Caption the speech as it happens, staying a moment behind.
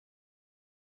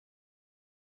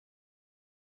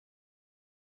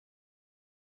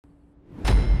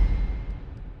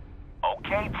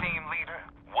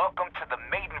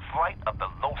flight of the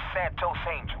Los Santos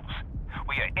Angels.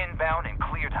 We are inbound and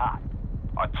cleared hot.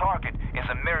 Our target is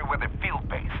a Merriweather field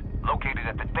base located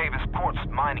at the Davis Ports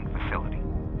mining facility.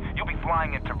 You'll be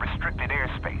flying into restricted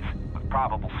airspace with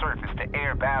probable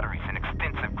surface-to-air batteries and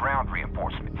extensive ground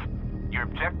reinforcements. Your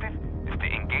objective is to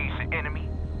engage the enemy,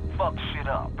 fuck shit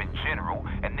up in general,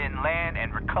 and then land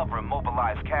and recover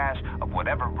immobilized cache of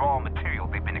whatever raw material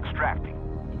they've been extracting.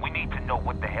 We need to know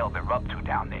what the hell they're up to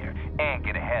down there and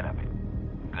get ahead of it.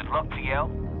 Good luck,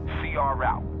 TL. CR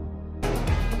out.